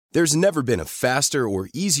There's never been a faster or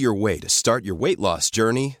easier way to start your weight loss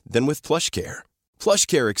journey than with PlushCare.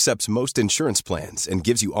 PlushCare accepts most insurance plans and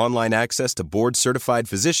gives you online access to board-certified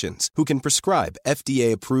physicians who can prescribe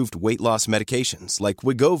FDA-approved weight loss medications like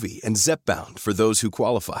Wegovy and Zepbound for those who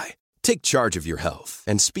qualify. Take charge of your health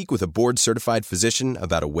and speak with a board-certified physician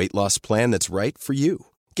about a weight loss plan that's right for you.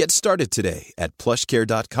 Get started today at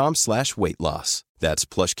plushcare.com/weight-loss. That's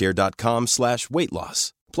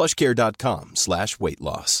plushcare.com/weight-loss.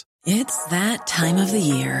 plushcare.com/weight-loss. It's that time of the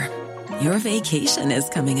year. Your vacation is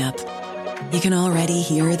coming up. You can already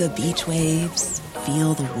hear the beach waves,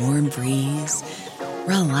 feel the warm breeze,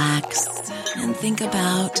 relax, and think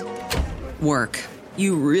about work.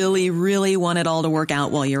 You really, really want it all to work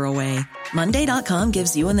out while you're away. Monday.com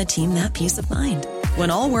gives you and the team that peace of mind. When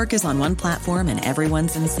all work is on one platform and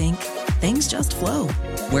everyone's in sync, things just flow.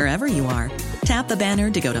 Wherever you are, tap the banner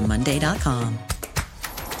to go to Monday.com.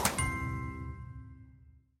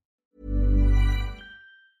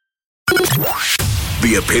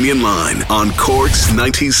 The Opinion Line on Cork's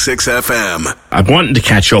 96 FM. I've wanted to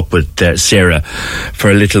catch up with Sarah for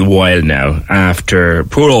a little while now after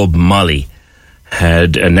poor old Mollie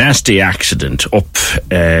had a nasty accident up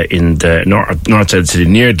in the north side of the city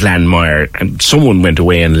near Glanmire, and someone went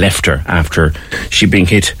away and left her after she'd been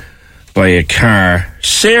hit by a car.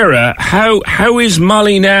 Sarah, how is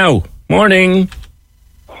Mollie now? Morning.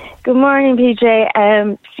 Good morning, PJ.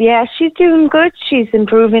 Yeah, she's doing good. She's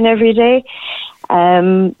improving every day.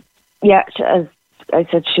 Yeah, as I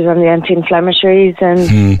said, she's on the anti-inflammatories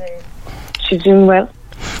and she's doing well.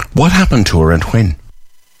 What happened to her and when?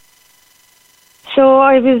 So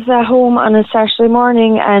I was at home on a Saturday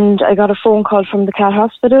morning and I got a phone call from the Cat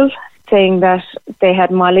Hospital saying that they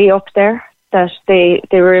had Mollie up there, that they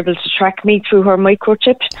were able to track me through her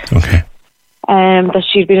microchip. Okay. That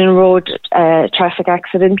she'd been in a road traffic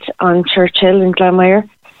accident on Churchill in Glanmire.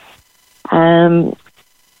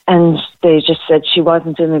 And they just said she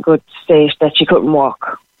wasn't in a good state, that she couldn't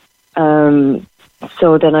walk.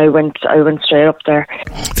 So then I went straight up there.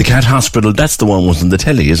 The Cat Hospital, that's the one was on the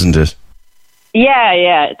telly, isn't it?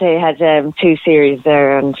 Yeah. They had 2 series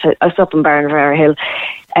there, and it's up in Barnavara Hill.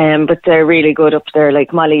 But they're really good up there.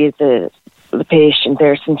 Like, Mollie is the patient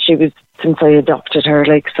there since I adopted her.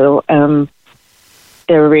 Like, so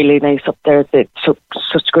they were really nice up there. They took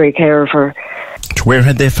such great care of her. Where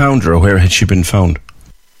had they found her, or where had she been found?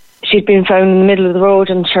 She'd been found in the middle of the road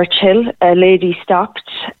in Churchill. A lady stopped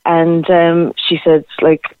and she said,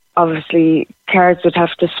 like, obviously cars would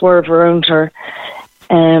have to swerve around her.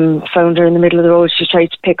 Found her in the middle of the road. She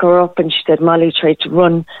tried to pick her up and she said Mollie tried to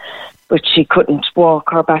run, but she couldn't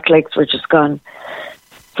walk. Her back legs were just gone.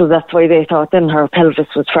 So that's why they thought then her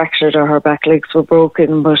pelvis was fractured or her back legs were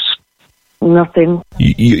broken, but nothing.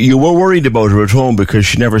 You were worried about her at home because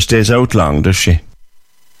she never stays out long, does she?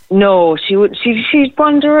 No, she'd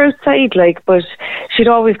wander outside, like, but she'd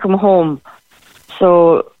always come home.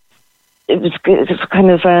 So it was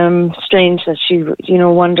kind of strange that she,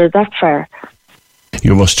 wandered that far.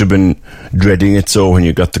 You must have been dreading it so when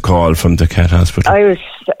you got the call from the Cat Hospital. I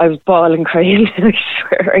was bawling, crying. I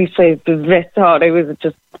swear, I say the vet thought I was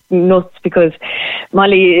just nuts because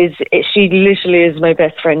Mollie she literally is my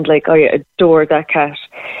best friend. Like, I adore that cat.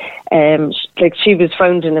 Like, she was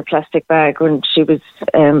found in a plastic bag when she was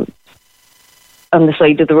on the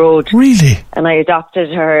side of the road. Really? And I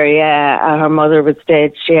adopted her, yeah. Her mother was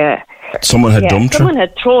dead, yeah. Someone had dumped her? Someone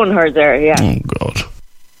had thrown her there, yeah. Oh, God.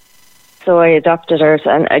 So I adopted her,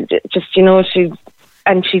 and I just, she's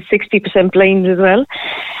 60% blind as well.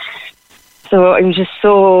 So I'm just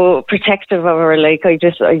so protective of her. Like, I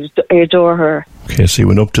adore her. Okay, so you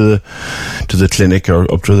went up to the clinic or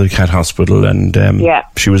up to the Cat Hospital, and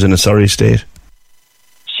she was in a sorry state.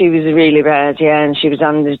 She was really bad, yeah, and she was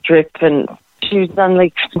on the drip, and she was on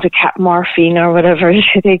like the cat morphine or whatever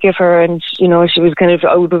they give her, and she was kind of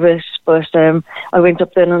out of it. But I went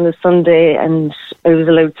up then on the Sunday, and I was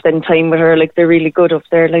allowed to spend time with her. Like, they're really good up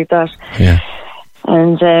there like that. Yeah.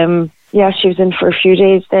 And she was in for a few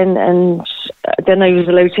days then, and then I was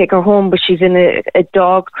allowed to take her home, but she's in a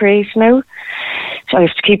dog crate now. So I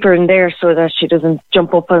have to keep her in there so that she doesn't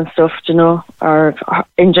jump up on stuff, or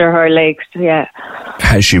injure her legs, yeah.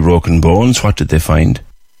 Has she broken bones? What did they find?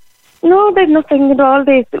 No, they've nothing at all.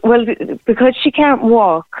 Because she can't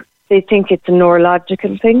walk, they think it's a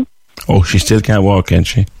neurological thing. Oh, she still can't walk, can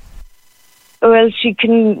she? Well, she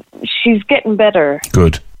can. She's getting better.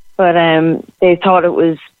 Good. But they thought it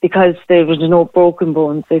was because there was no broken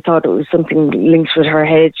bones. They thought it was something linked with her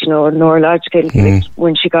head, neurological. Like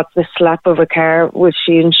when she got the slap of a car, was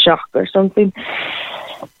she in shock or something?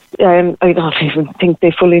 I don't even think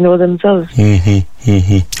they fully know themselves. Mm-hmm.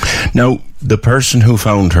 Mm-hmm. Now, the person who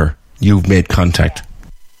found her, you've made contact?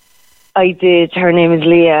 I did. Her name is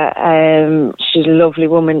Leah. She's a lovely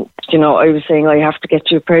woman. You know, I was saying I have to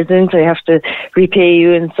get you a present. I have to repay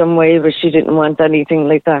you in some way, but she didn't want anything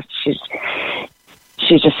like that. She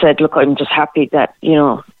just said, look, I'm just happy that, you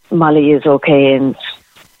know, Mollie is okay, and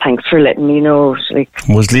thanks for letting me know. Like,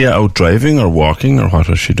 was Leah out driving or walking, or what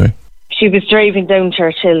was she doing? She was driving down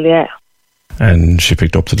Churchill, yeah. And she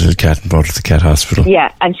picked up the little cat and brought it to the cat hospital.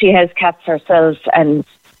 Yeah, and she has cats herself, and,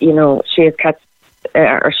 you know, she has cats,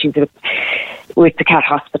 or she's with the cat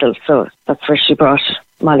hospital, so that's where she brought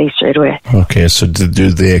Mollie straight away. Okay, so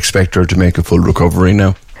do they expect her to make a full recovery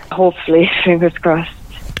now? Hopefully, fingers crossed.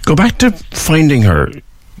 Go back to finding her.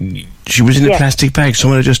 She was in a plastic bag.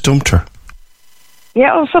 Someone had just dumped her.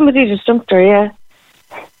 Yeah, somebody just dumped her, yeah.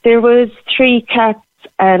 There was 3 cats,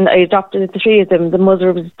 and I adopted the 3 of them. The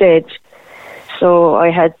mother was dead. So I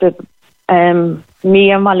had the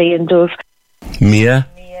Mia, Mollie and Dove. Mia,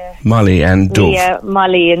 Mollie and Dove. Mia,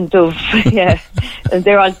 Mollie and Dove, yeah. And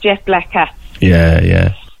they're all jet black cats.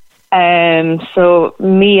 Yeah. So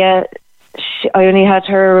Mia, I only had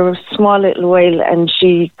her a small little while, and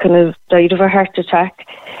she kind of died of a heart attack.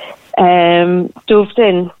 Dove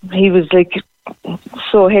then, he was like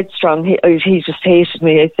so headstrong. He just hated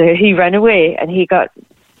me. He ran away, and he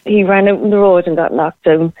ran out on the road and got knocked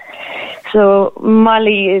down. So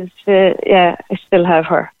Mollie is, I still have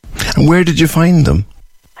her. And where did you find them?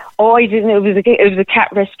 Oh, I didn't. It was a cat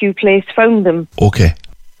rescue place. Found them. Okay.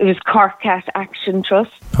 It was Cork Cat Action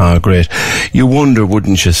Trust. Ah, great. You wonder,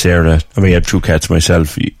 wouldn't you, Sarah? I mean, I have 2 cats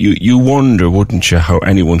myself. You wonder, wouldn't you, how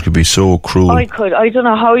anyone could be so cruel? I could. I don't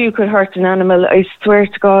know how you could hurt an animal. I swear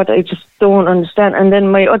to God, I just don't understand. And then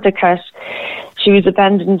my other cat, she was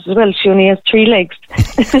abandoned as well. She only has 3 legs.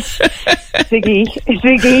 Biggie.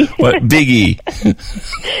 What, Biggie?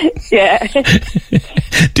 Yeah.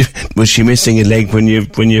 Was she missing a leg when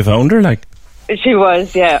you found her? Like, she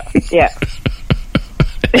was. Yeah.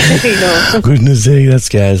 No. Goodness sake, that's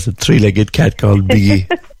gas. A 3-legged cat called Biggie.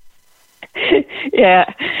 Yeah.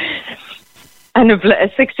 And a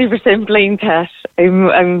 60% blind cat.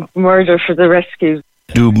 I'm murder for the rescue.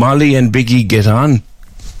 Do Mollie and Biggie get on?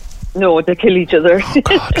 No, they kill each other. Oh,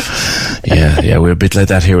 God. Yeah, we're a bit like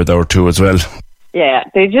that here with our 2 as well. Yeah,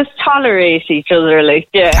 they just tolerate each other, like,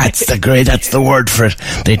 yeah. That's the word for it.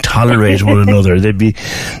 They tolerate one another. They'd be,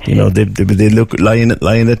 you know, they look lying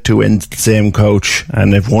at 2 ends of the same couch,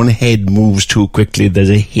 and if one head moves too quickly, there's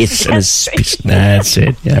a hiss and a spit. That's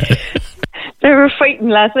it, yeah. They were fighting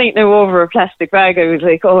last night now over a plastic bag. I was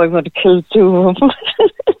like, I'm going to kill 2 of them.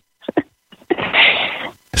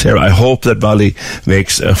 Sarah, I hope that Mollie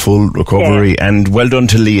makes a full recovery, and well done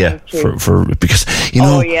to Leah for because, you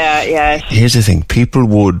know, here's the thing, people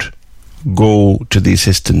would go to the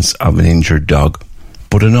assistance of an injured dog,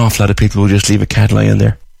 but an awful lot of people would just leave a cat lying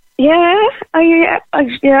there. Yeah,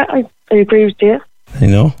 I agree with you. You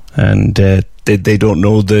know, and they don't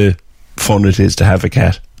know the fun it is to have a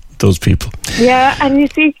cat, those people. Yeah, and you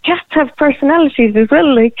see, cats have personalities as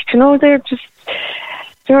well, like, you know,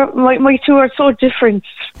 my 2 are so different.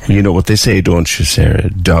 You know what they say, don't you, Sarah?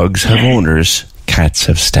 Dogs have owners, cats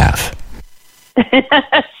have staff.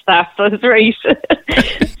 Staff, that's right.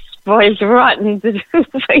 Spoiled rotten.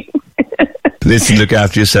 Listen, look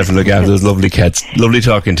after yourself and look after those lovely cats. Lovely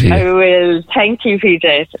talking to you. I will. Thank you,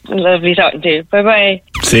 PJ. Lovely talking to you. Bye-bye.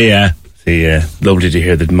 See ya. Lovely to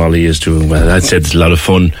hear that Mollie is doing well. I'd said it's a lot of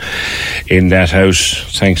fun in that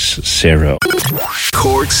house. Thanks, Sarah.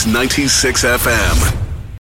 Cork's 96 FM.